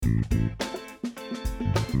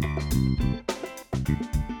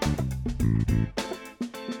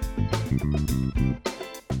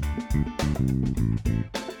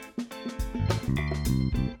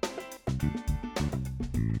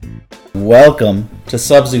Welcome to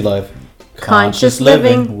Subzi Life, Conscious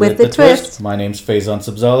Living with a Twist. My name's Faizan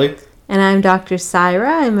Subzali. And I'm Dr.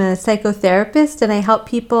 Syra. I'm a psychotherapist, and I help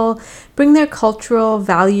people bring their cultural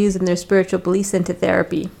values and their spiritual beliefs into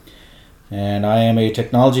therapy. And I am a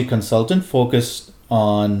technology consultant focused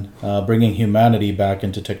on bringing humanity back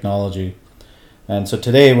into technology. And so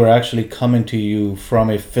today we're actually coming to you from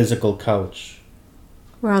a physical couch.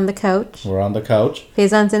 We're on the couch.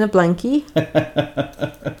 Faizan's in a blankie.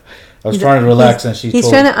 I was trying to relax, and he's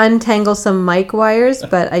trying to untangle some mic wires,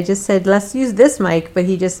 but I just said, let's use this mic, but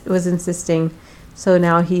he just was insisting. So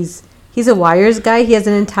now he's a wires guy. He has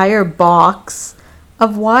an entire box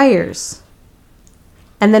of wires.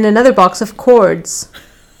 And then another box of cords.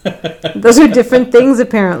 Those are different things,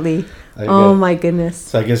 apparently. Oh, my goodness.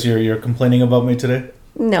 So I guess you're complaining about me today?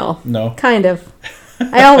 No. Kind of.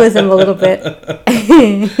 I always am a little bit.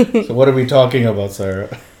 So what are we talking about,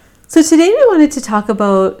 Sarah? So today we wanted to talk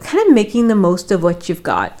about kind of making the most of what you've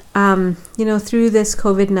got. Through this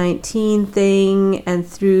COVID-19 thing and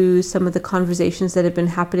through some of the conversations that have been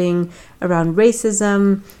happening around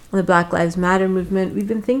racism and the Black Lives Matter movement, we've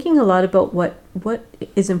been thinking a lot about what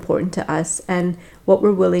is important to us and what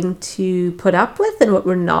we're willing to put up with and what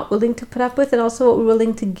we're not willing to put up with, and also what we're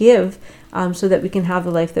willing to give so that we can have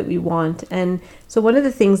the life that we want. And so one of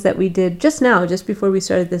the things that we did just before we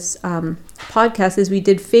started this podcast, is we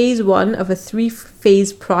did phase 1 of a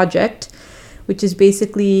 3-phase project, which is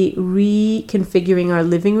basically reconfiguring our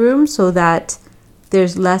living room so that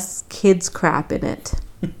there's less kids crap in it.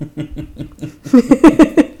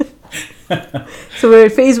 So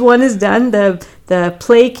phase 1 is done. The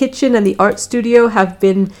play kitchen and the art studio have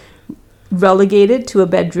been relegated to a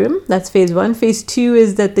bedroom. That's phase 1. Phase 2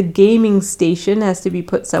 is that the gaming station has to be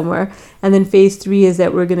put somewhere. And then phase 3 is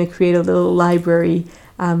that we're going to create a little library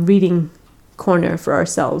reading corner for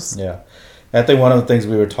ourselves. Yeah. I think one of the things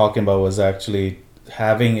we were talking about was actually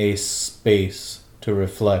having a space to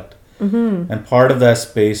reflect. Mm-hmm. And part of that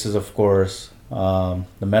space is, of course, the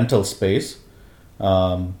mental space.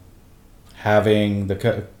 Having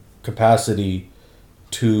the capacity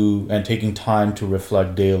to and taking time to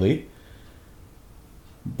reflect daily,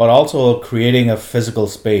 but also creating a physical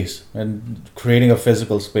space. And creating a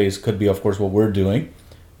physical space could be, of course, what we're doing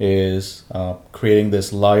is creating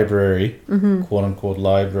this library, mm-hmm. quote unquote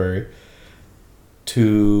library,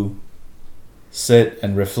 to sit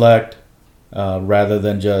and reflect rather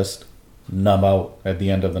than just numb out at the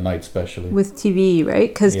end of the night, especially with TV, right?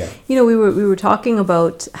 Because we were talking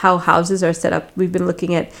about how houses are set up. We've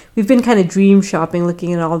been kind of dream shopping,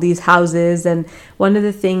 looking at all these houses, and one of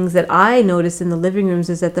the things that I notice in the living rooms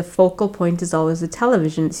is that the focal point is always the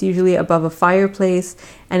television. It's usually above a fireplace,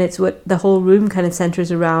 and it's what the whole room kind of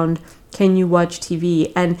centers around. Can you watch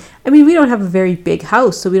TV? And I mean, we don't have a very big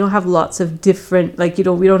house, so we don't have lots of different,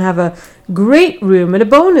 we don't have a great room and a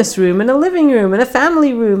bonus room and a living room and a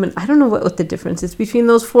family room. And I don't know what the difference is between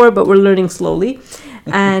those 4, but we're learning slowly.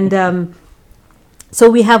 And so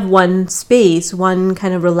we have one space, one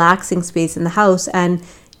kind of relaxing space in the house. And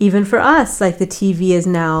even for us, the TV is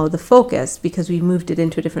now the focus because we moved it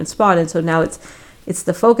into a different spot. And so now it's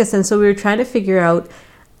the focus. And so we were trying to figure out,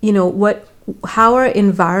 how our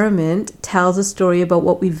environment tells a story about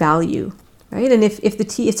what we value, right? And if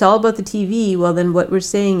it's all about the TV, well, then what we're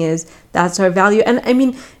saying is that's our value. And I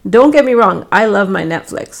mean, don't get me wrong, I love my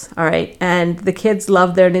Netflix, all right? And the kids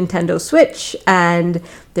love their Nintendo Switch, and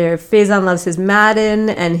their Faizan loves his Madden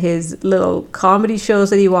and his little comedy shows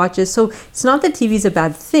that he watches. So it's not that TV's a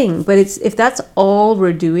bad thing, but if that's all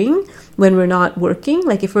we're doing when we're not working,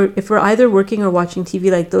 if we're either working or watching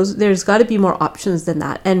TV, there's got to be more options than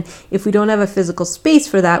that. And if we don't have a physical space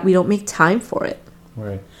for that, we don't make time for it.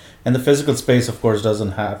 Right. And the physical space, of course,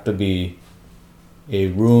 doesn't have to be a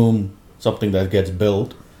room, something that gets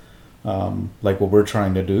built, like what we're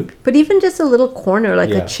trying to do. But even just a little corner,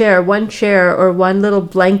 a chair, one chair, or one little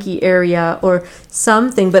blankie area or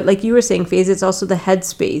something. But like you were saying, Faiz, it's also the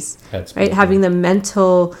headspace, right? Yeah. Having the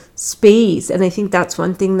mental space. And I think that's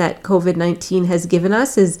one thing that COVID-19 has given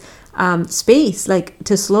us is space,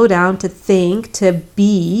 to slow down, to think, to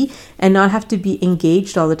be, and not have to be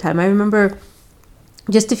engaged all the time. I remember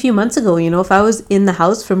just a few months ago, if I was in the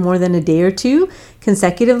house for more than a day or two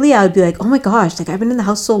consecutively, I would be like, oh my gosh, I've been in the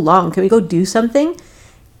house so long. Can we go do something?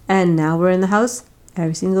 And now we're in the house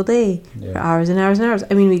every single day for hours and hours and hours.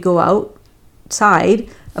 I mean, we go outside,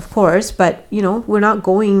 of course, but, we're not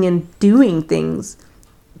going and doing things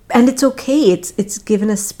and it's okay. It's given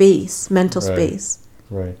us space, mental space.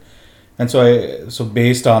 Right. And so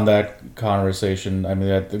based on that conversation, I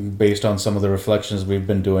mean, based on some of the reflections we've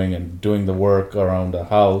been doing and doing the work around the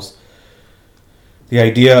house, the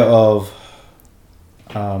idea of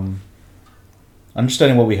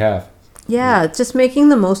understanding what we have. Yeah, just making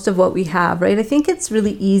the most of what we have, right? I think it's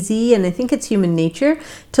really easy, and I think it's human nature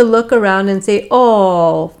to look around and say,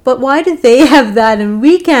 oh, but why do they have that and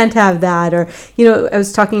we can't have that? Or, I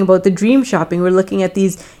was talking about the dream shopping. We're looking at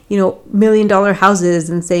these, $1 million houses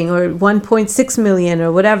and saying, or 1.6 million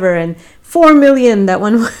or whatever, and 4 million, that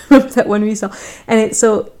one we saw. And it's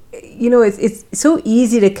so, it's so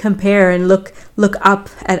easy to compare and look up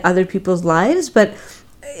at other people's lives, but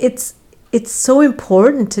it's so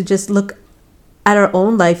important to just look at our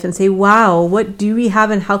own life and say, wow, what do we have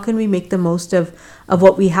and how can we make the most of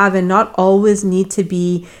what we have, and not always need to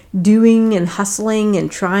be doing and hustling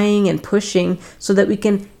and trying and pushing so that we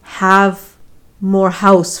can have more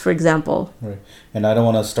house, for example. Right. And I don't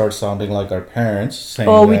want to start sounding like our parents saying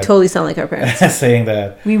we totally sound like our parents. saying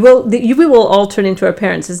that. We will all turn into our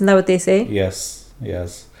parents. Isn't that what they say? Yes.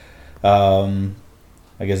 I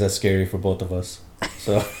guess that's scary for both of us.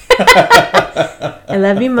 So I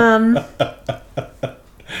love you, Mom.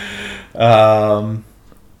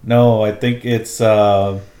 No, I think it's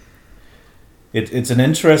an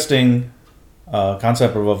interesting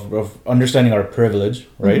concept of understanding our privilege,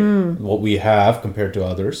 right? Mm-hmm. What we have compared to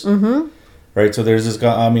others, mm-hmm. right? So there's this.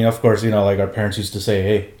 I mean, of course, like our parents used to say,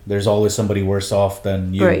 "Hey, there's always somebody worse off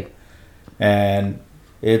than you," right? And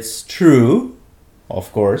it's true,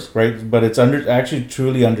 of course, right? But it's actually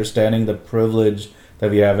truly understanding the privilege that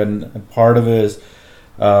we have, and part of it is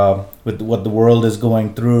with what the world is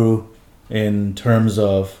going through in terms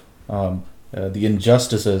of the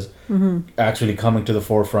injustices mm-hmm. actually coming to the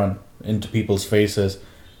forefront into people's faces,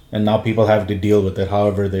 and now people have to deal with it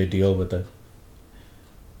however they deal with it.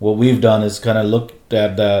 What we've done is kind of looked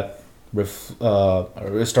at that,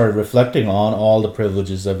 started reflecting on all the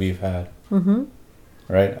privileges that we've had, mm-hmm.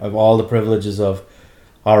 right? Of all the privileges of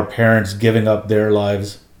our parents giving up their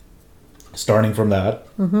lives, starting from that,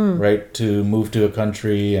 mm-hmm. right, to move to a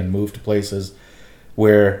country and move to places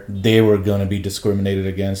where they were going to be discriminated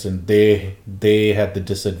against, and they had the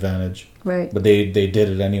disadvantage, right? But they did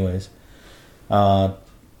it anyways. I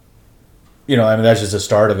mean, that's just the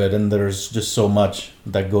start of it, and there's just so much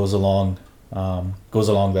that goes along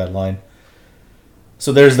that line.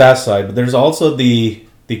 So there's that side, but there's also the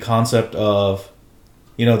concept of,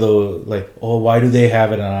 why do they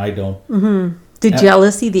have it and I don't? Mm-hmm. The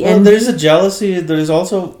jealousy, the envy. There's a jealousy. There's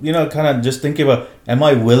also, kind of just thinking about, am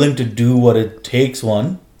I willing to do what it takes?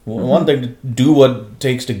 Mm-hmm. One thing, to do what it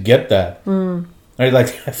takes to get that. Mm. Right,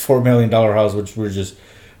 like that $4 million house, which we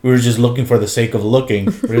were just looking for the sake of looking.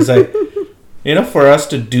 But it's like, for us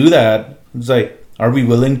to do that, it's like, are we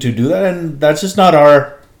willing to do that? And that's just not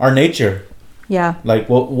our nature. Yeah. Like,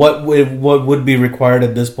 what would be required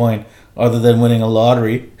at this point other than winning a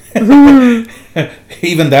lottery?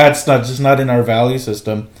 Even that's not in our value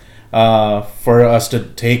system for us to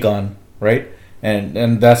take on, right?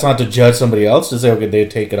 And that's not to judge somebody else to say, okay, they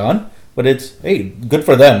take it on, but it's, hey, good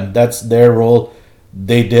for them. That's their role.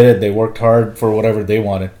 They did it. They worked hard for whatever they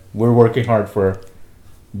wanted. We're working hard for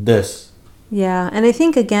this. Yeah, and I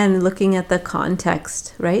think, again, looking at the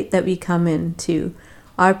context, right, that we come into,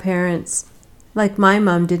 our parents, like my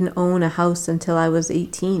mom didn't own a house until I was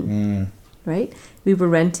 18, right? We were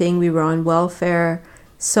renting, we were on welfare.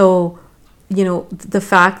 So, the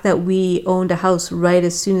fact that we owned a house right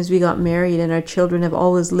as soon as we got married, and our children have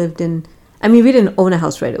always lived in, I mean, we didn't own a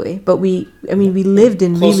house right away, but we lived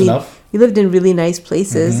in we lived in really nice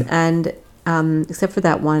places, mm-hmm. and except for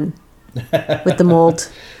that one with the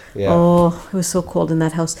mold. Yeah. Oh, it was so cold in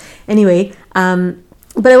that house. Anyway,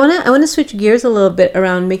 but I want to switch gears a little bit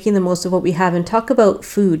around making the most of what we have and talk about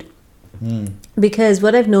food. Because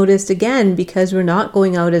what I've noticed, again, because we're not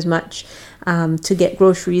going out as much to get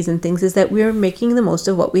groceries and things, is that we're making the most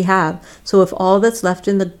of what we have. So if all that's left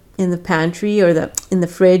in the pantry or in the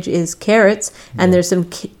fridge is carrots, and there's some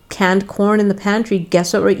canned corn in the pantry,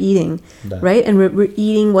 guess what we're eating, right? And we're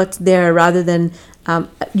eating what's there rather than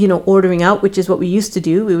ordering out, which is what we used to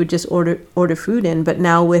do. We would just order food in. But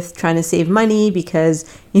now with trying to save money because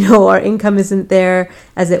our income isn't there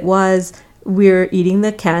as it was, we're eating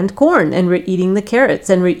the canned corn, and we're eating the carrots,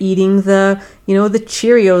 and we're eating the the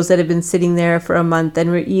Cheerios that have been sitting there for a month, and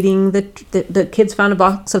we're eating the kids found a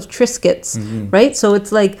box of Triscuits, mm-hmm. right? So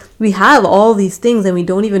it's like we have all these things and we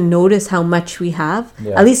don't even notice how much we have,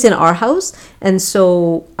 at least in our house. And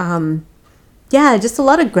so just a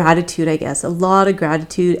lot of gratitude, I guess,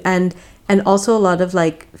 and also a lot of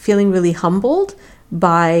like feeling really humbled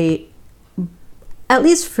by, at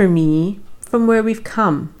least for me, from where we've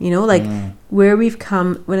come, like where we've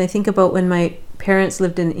come. When I think about when my parents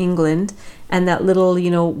lived in England, and that little,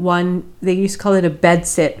 one, they used to call it a bed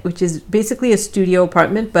sit, which is basically a studio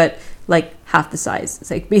apartment, but like half the size.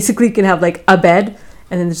 It's like basically you can have like a bed,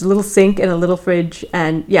 and then there's a little sink and a little fridge,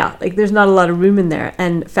 and yeah, like there's not a lot of room in there.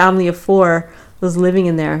 And family of 4 was living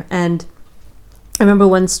in there. And I remember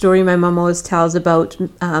one story my mom always tells about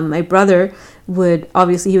my brother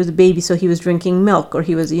he was a baby, so he was drinking milk, or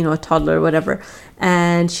he was, a toddler or whatever.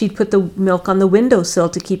 And she'd put the milk on the windowsill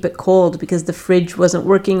to keep it cold because the fridge wasn't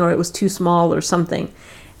working, or it was too small or something.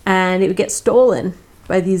 And it would get stolen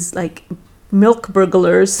by these like milk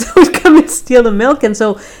burglars who would come and steal the milk. And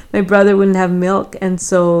so my brother wouldn't have milk, and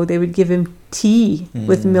so they would give him tea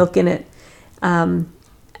with milk in it.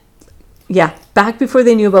 Yeah, back before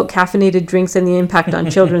they knew about caffeinated drinks and the impact on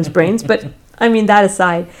children's brains. But I mean, that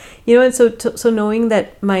aside, and so knowing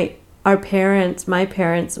that my parents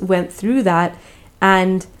went through that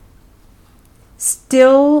and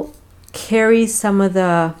still carry some of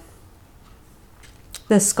the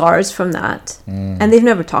scars from that, and they've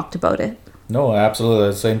never talked about it. No, absolutely.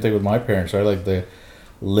 The same thing with my parents, right? Like the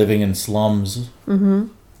living in slums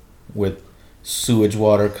with sewage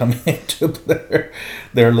water coming into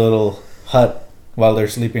their little hut while they're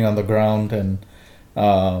sleeping on the ground. And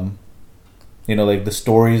like the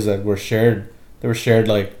stories that were shared, they were shared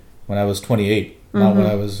like when I was 28, not when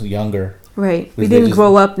I was younger. Right. We didn't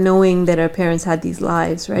grow up knowing that our parents had these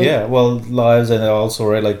lives, right? Yeah, well, lives, and also,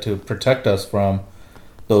 right, like to protect us from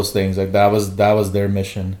those things. Like that was their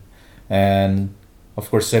mission. And of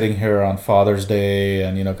course, sitting here on Father's Day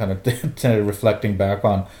and, kind of reflecting back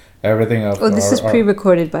on everything. This is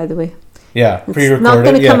pre-recorded, by the way. Yeah, pre-recorded. It's not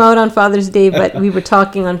going to come out on Father's Day, but we were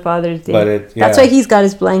talking on Father's Day. That's why he's got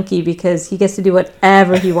his blankie, because he gets to do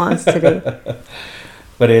whatever he wants today.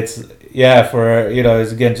 But it's,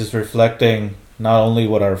 it's again just reflecting not only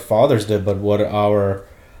what our fathers did, but what our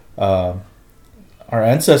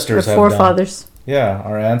ancestors have forefathers. done. Yeah,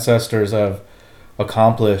 our ancestors have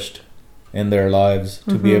accomplished in their lives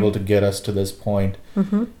to be able to get us to this point.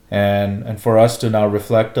 And for us to now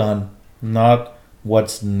reflect on not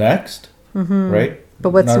what's next, right?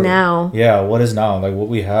 But what's now. Yeah, what is now. Like what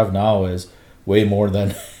we have now is way more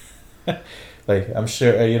than like I'm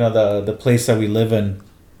sure the place that we live in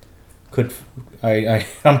could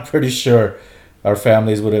I'm pretty sure our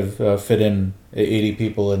families would have fit in 80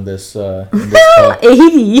 people in this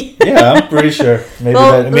 80. Yeah, I'm pretty sure.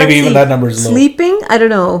 Maybe even that number is low. Sleeping? I don't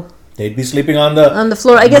know. They'd be sleeping on the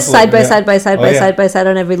floor. I guess side by side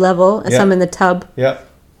on every level, and some in the tub. Yeah.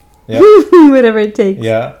 Whatever it takes.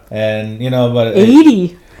 Yeah, and but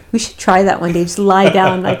 80. We should try that one day. Just lie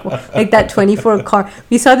down like that 24 car.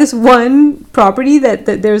 We saw this one property that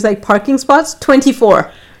there's like parking spots.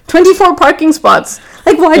 24 parking spots.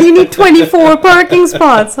 Like, why do you need 24 parking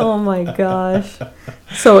spots? Oh my gosh.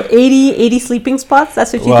 So 80 sleeping spots.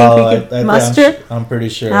 That's what you think we could muster? I'm pretty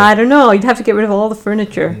sure. I don't know. You'd have to get rid of all the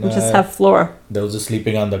furniture and just have floor. Those are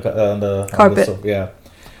sleeping on the carpet. Yeah.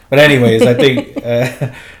 But anyways, I think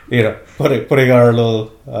putting our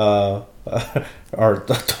little our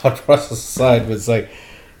thought process aside, was like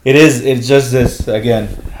it's just this, again,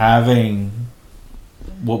 having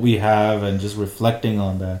what we have and just reflecting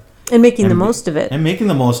on that and making the most of it,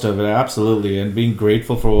 absolutely, and being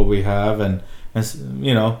grateful for what we have, and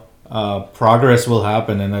progress will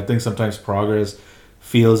happen. And I think sometimes progress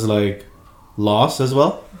feels like loss as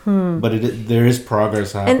well, but there is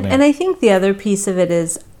progress happening. And I think the other piece of it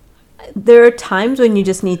is there are times when you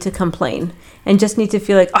just need to complain and just need to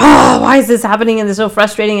feel like, why is this happening, and it's so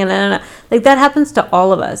frustrating, and like that happens to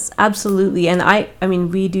all of us, absolutely. And I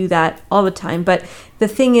mean, we do that all the time. But the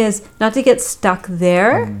thing is not to get stuck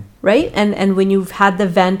there, right? And when you've had the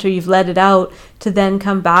vent or you've let it out, to then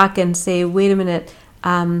come back and say, wait a minute,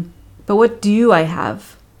 but what do I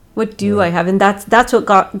have? What do I have? And that's what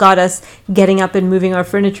got us getting up and moving our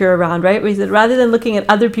furniture around, right? We said, rather than looking at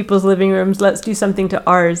other people's living rooms, let's do something to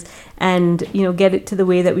ours and, get it to the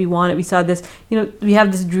way that we want it. We saw this, we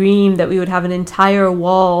have this dream that we would have an entire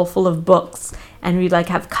wall full of books, and we'd like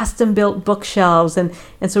have custom built bookshelves. And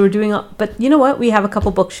so we're doing, but you know what? We have a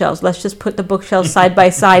couple bookshelves. Let's just put the bookshelves side by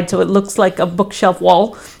side so it looks like a bookshelf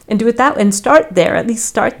wall, and do it that way, and start there, at least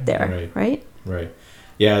start there. Right.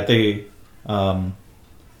 Yeah. I think,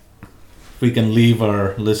 we can leave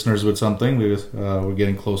our listeners with something, because we're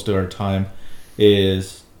getting close to our time,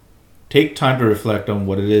 is take time to reflect on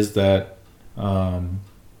what it is that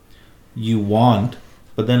you want,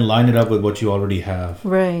 but then line it up with what you already have.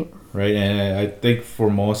 Right. And I think for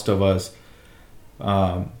most of us,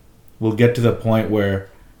 we'll get to the point where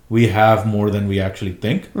we have more than we actually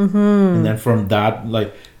think. And then from that,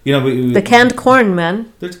 like, you know, the canned corn,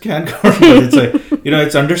 man. There's canned corn, but it's like, you know,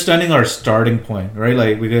 it's understanding our starting point, right?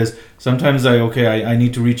 Like, because sometimes I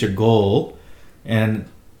need to reach a goal, and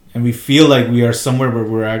we feel like we are somewhere where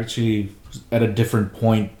we're actually at a different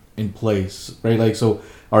point in place, right? Like, so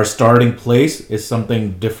our starting place is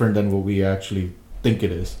something different than what we actually think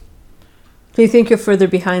it is. So you think you're further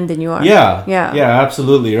behind than you are? Yeah,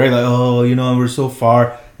 absolutely, right? Like, oh, you know, we're so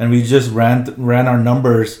far, and we just ran our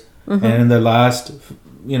numbers, and in the last,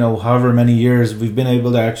 you know, however many years, we've been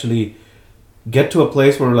able to actually get to a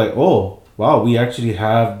place where we're like, oh, wow, we actually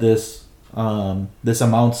have this this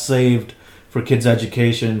amount saved for kids'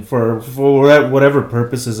 education, for whatever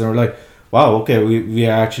purposes, and we're like, wow, okay, we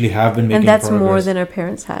actually have been making progress. And that's progress. more than our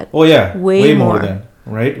parents had. Oh yeah, way more than,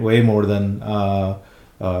 right? Way more than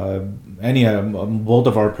any both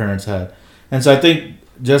of our parents had. And so I think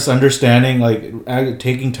just understanding, like,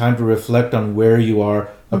 taking time to reflect on where you are,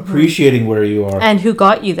 appreciating where you are, and who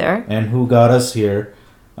got you there, and who got us here,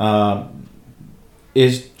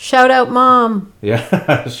 is shout out mom.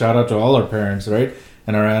 Yeah, shout out to all our parents, right,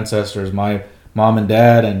 and our ancestors. My mom and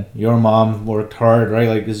dad and your mom worked hard, right?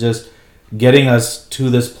 Like, it's just getting us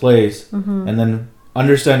to this place, and then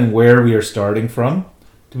understanding where we are starting from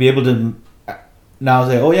to be able to now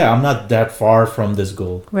say, oh yeah, I'm not that far from this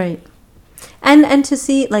goal, right? And to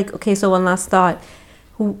see, like, okay, so one last thought.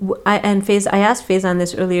 I asked Faison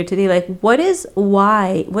this earlier today, like, what's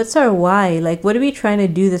our why? Like, what are we trying to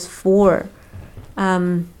do this for?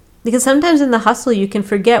 Because sometimes in the hustle, you can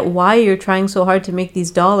forget why you're trying so hard to make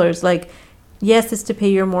these dollars. Like, yes, it's to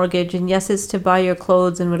pay your mortgage, and yes, it's to buy your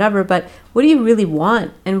clothes and whatever, but what do you really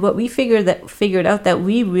want? And what we figured out that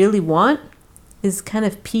we really want is kind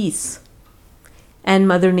of peace and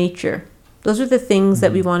Mother Nature. Those are the things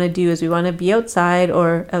that we want to do, is we want to be outside,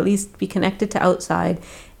 or at least be connected to outside.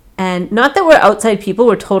 And not that we're outside people,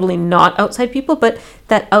 we're totally not outside people, but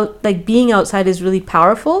like being outside is really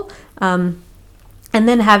powerful. And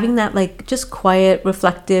then having that, like, just quiet,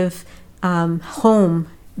 reflective home,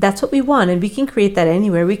 that's what we want. And we can create that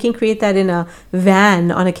anywhere. We can create that in a van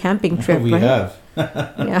on a camping trip. We right? have.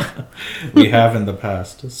 Yeah. We have in the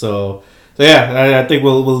past. So yeah, I think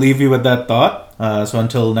we'll leave you with that thought. So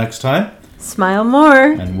until next time, smile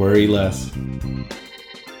more and worry less.